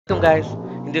Welcome guys.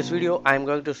 In this video I am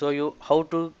going to show you how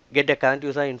to get the current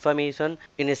user information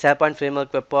in a SharePoint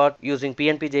Framework webpart using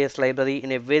PnP JS Library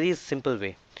in a very simple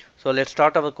way. So let's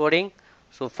start our coding.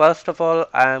 So first of all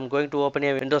I am going to open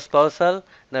a Windows PowerShell.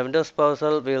 The Windows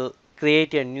PowerShell will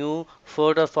create a new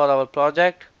folder for our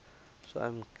project. So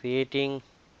I'm creating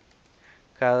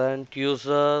current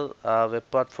user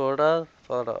webpart folder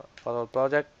for our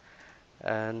project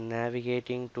and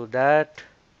navigating to that.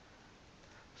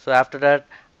 So after that,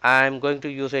 I'm going to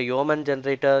use a yeoman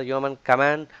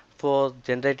command for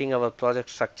generating our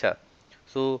project structure.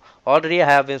 So already I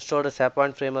have installed a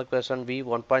SharePoint Framework version v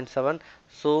 1.7.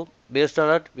 So based on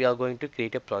that, we are going to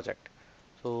create a project.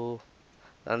 So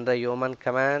run the yeoman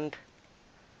command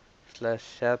slash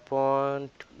SharePoint.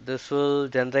 This will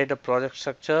generate a project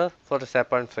structure for the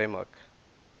SharePoint Framework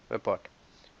report.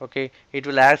 Okay, it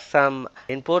will ask some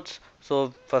inputs.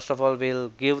 So first of all, we'll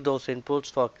give those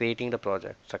inputs for creating the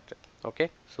project structure.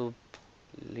 Okay, so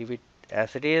leave it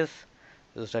as it is.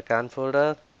 Use the current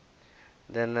folder.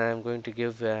 Then I'm going to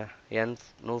give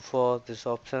no for this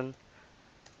option,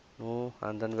 no,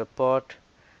 and then report.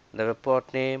 The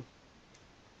report name,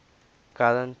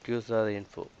 current user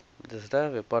info. This is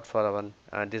the report for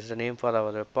our. This is the name for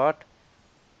our report.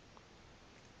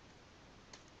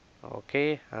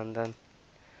 Okay, and then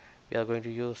we are going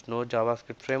to use no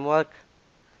JavaScript framework.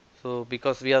 So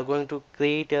because we are going to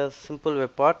create a simple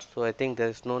report, so I think there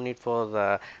is no need for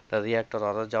the React or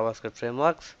other JavaScript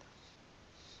frameworks.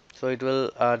 So it will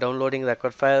downloading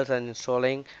record files and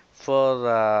installing for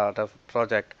the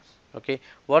project. Okay,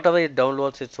 whatever it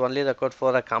downloads, it's only record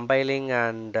for uh, compiling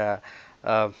and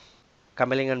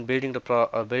building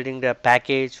the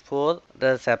package for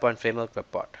the SharePoint Framework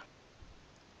report.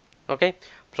 Okay,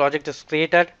 project is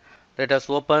created. Let us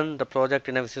open the project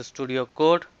in Visual Studio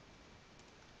Code.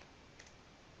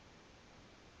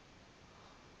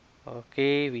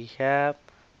 Okay, we have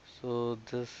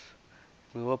this.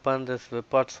 We open this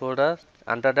reports folder.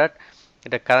 Under that,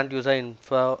 the current user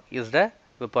info is the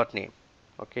report name.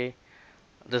 Okay,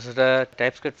 this is the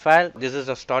TypeScript file. This is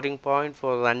the starting point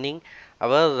for running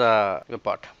our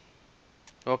report.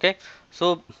 Okay,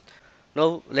 so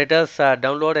now let us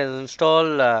download and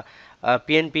install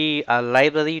PnP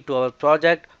library to our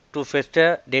project to fetch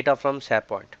the data from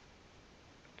SharePoint.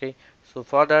 Okay, so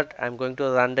for that I'm going to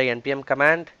run the npm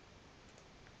command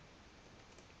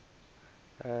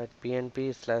at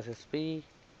pnp/sp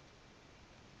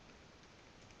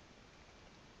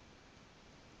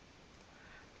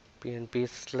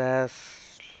pnp/logging.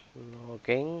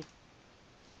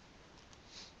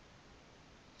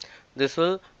 This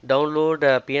will download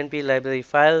PnP library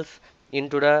files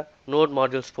into the node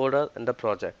modules folder in the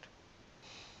project.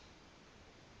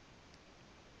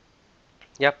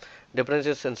 Yep,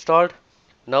 dependency is installed.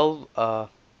 Now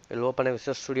we'll open a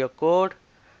Visual Studio Code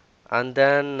and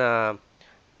then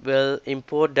we'll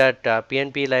import that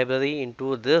PnP library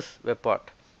into this webpart.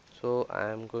 So I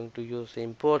am going to use the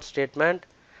import statement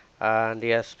and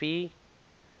the sp.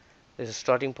 This is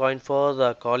starting point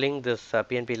for calling this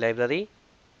PnP library.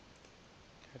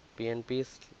 PnP.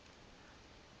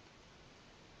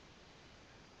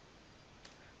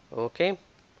 Okay,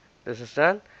 this is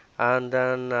done, and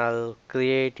then I'll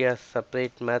create a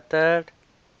separate method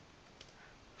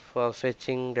for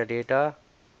fetching the data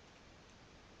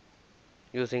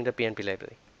using the PnP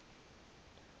library.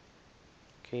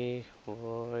 Okay,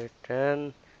 void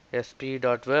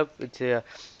sp.web, which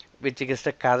is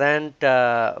the current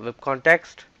web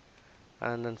context,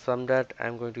 and then from that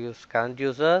I'm going to use current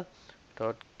user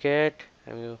dot get.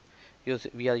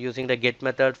 We are using the get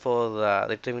method for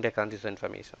retrieving the current user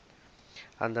information,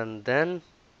 and then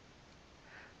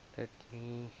let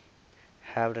me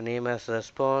have the name as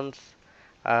response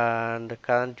and the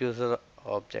current user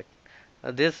object.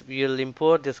 This we will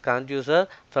import this current user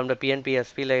from the PnP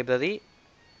SP library. You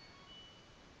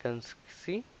can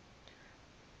see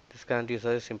this current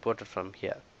user is imported from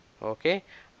here. Okay,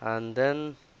 and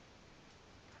then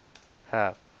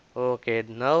have. Okay,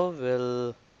 now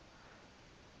we'll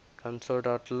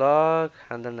console.log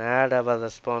and then add our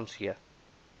response here.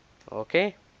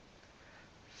 Okay,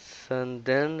 so and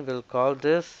then we'll call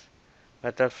this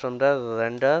method from the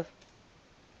render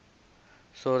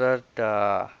so that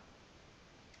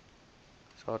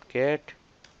get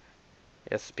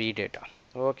sp data.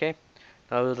 Okay,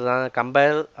 now we'll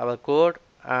compile our code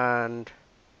and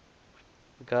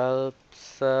gulp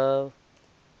serve,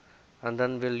 and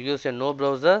then we'll use a no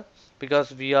browser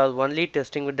because we are only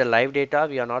testing with the live data.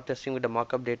 We are not testing with the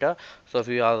markup data. So if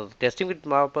we are testing with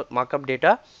markup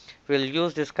data, we'll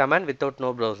use this command without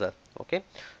no browser. Okay,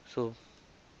 so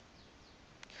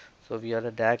So we are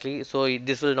directly, so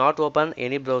this will not open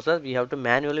any browser. We have to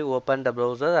manually open the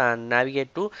browser and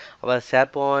navigate to our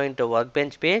SharePoint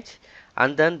workbench page,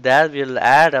 and then there we will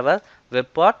add our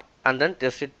web part and then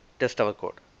test our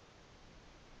code.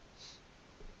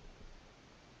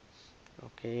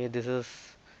 Okay, this is,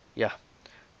 yeah,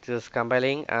 this is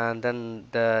compiling, and then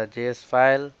the JS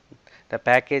file, the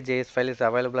package JS file is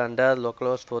available under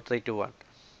localhost 4321.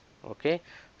 Okay,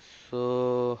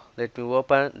 so let me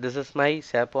open. This is my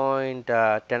SharePoint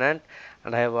tenant,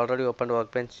 and I have already opened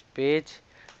workbench page.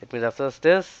 Let me refresh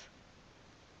this.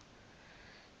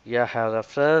 Yeah, I have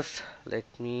refreshed. Let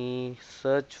me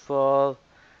search for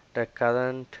the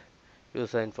current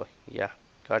user info. Yeah,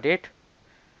 got it.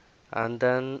 And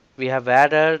then we have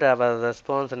added our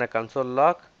response in a console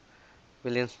log.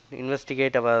 We'll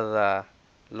investigate our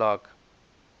log.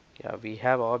 Yeah, we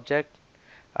have object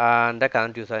and the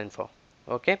current user info.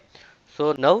 Okay,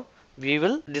 so now we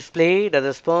will display the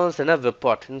response in a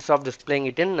webpart instead of displaying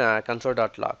it in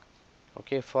console.log.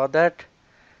 Okay, for that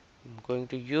I'm going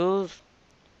to use,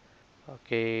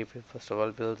 okay, first of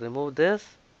all we'll remove this,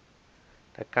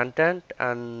 the content,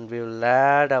 and we will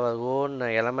add our own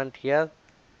element here,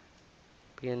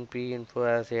 PnP info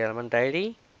as a element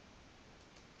ID.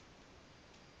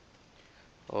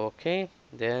 Okay,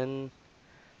 then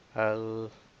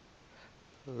I'll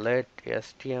let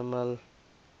HTML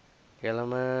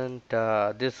element,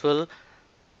 this will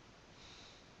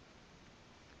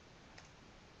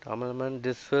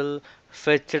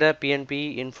fetch the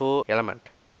PnP info element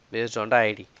based on the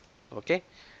ID. Okay,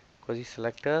 query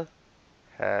selector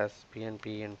has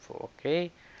PnP info. Okay,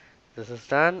 this is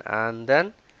done, and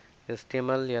then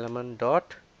HTML element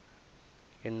dot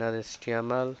inner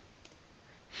HTML.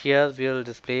 Here we will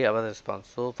display our response.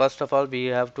 So first of all, we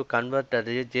have to convert the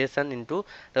JSON into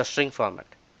the string format.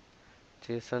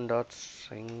 JSON dot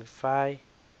stringify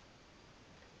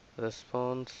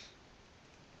response.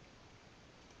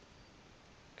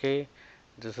 Okay,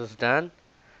 this is done.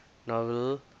 Now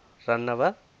we'll run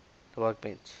our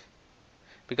workbench,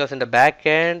 because in the back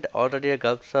end already a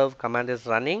gulp serve command is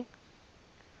running,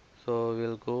 so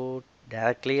we'll go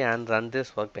directly and run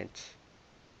this workbench.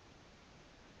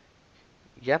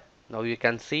 Yep, now you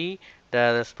can see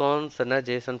the response in a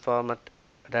JSON format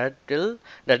that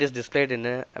is displayed in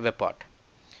a web part.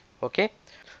 Okay,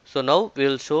 so now we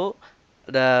will show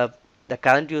the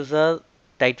current user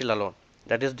title alone,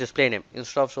 that is display name,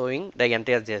 instead of showing the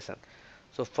entire JSON.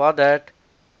 So for that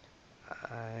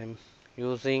I'm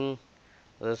using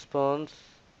response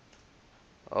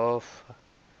of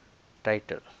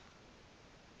title.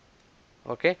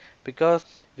 Okay, because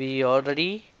we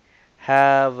already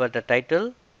have the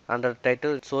title, under the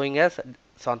title showing as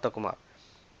Santakumar.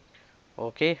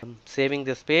 Okay, I'm saving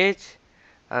this page,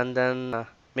 and then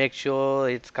make sure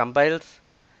it compiles.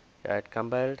 Yeah, it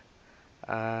compiled,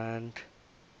 and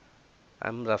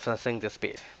I'm refreshing this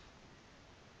page.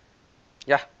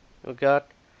 Yeah, we got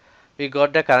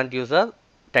the current user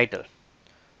title.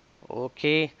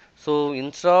 Okay, so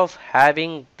instead of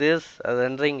having this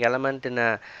rendering element in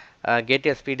a get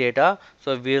SP data,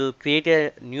 so we'll create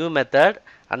a new method.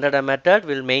 Under the method,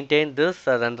 we'll maintain this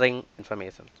rendering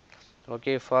information.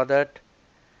 Okay, for that,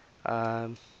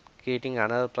 creating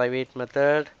another private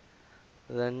method,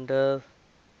 render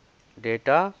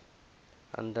data,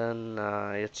 and then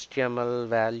HTML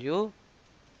value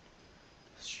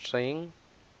string,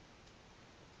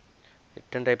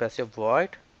 return type as a void,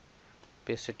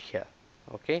 paste it here.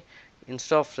 Okay,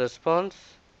 instead of response,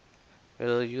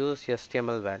 we'll use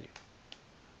HTML value.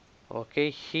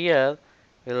 Okay, here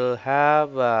we'll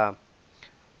have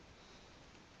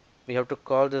we have to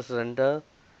call this render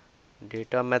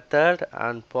data method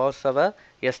and pass our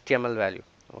HTML value.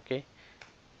 Okay,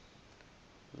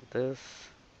 this,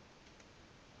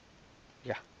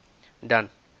 yeah, done.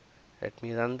 Let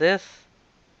me run this.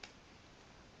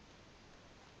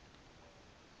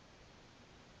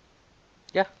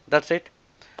 Yeah, that's it.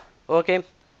 Okay,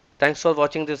 thanks for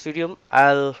watching this video.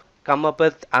 I'll come up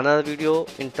with another video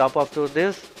in top of to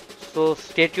this, so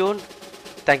stay tuned.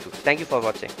 Thank you for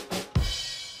watching.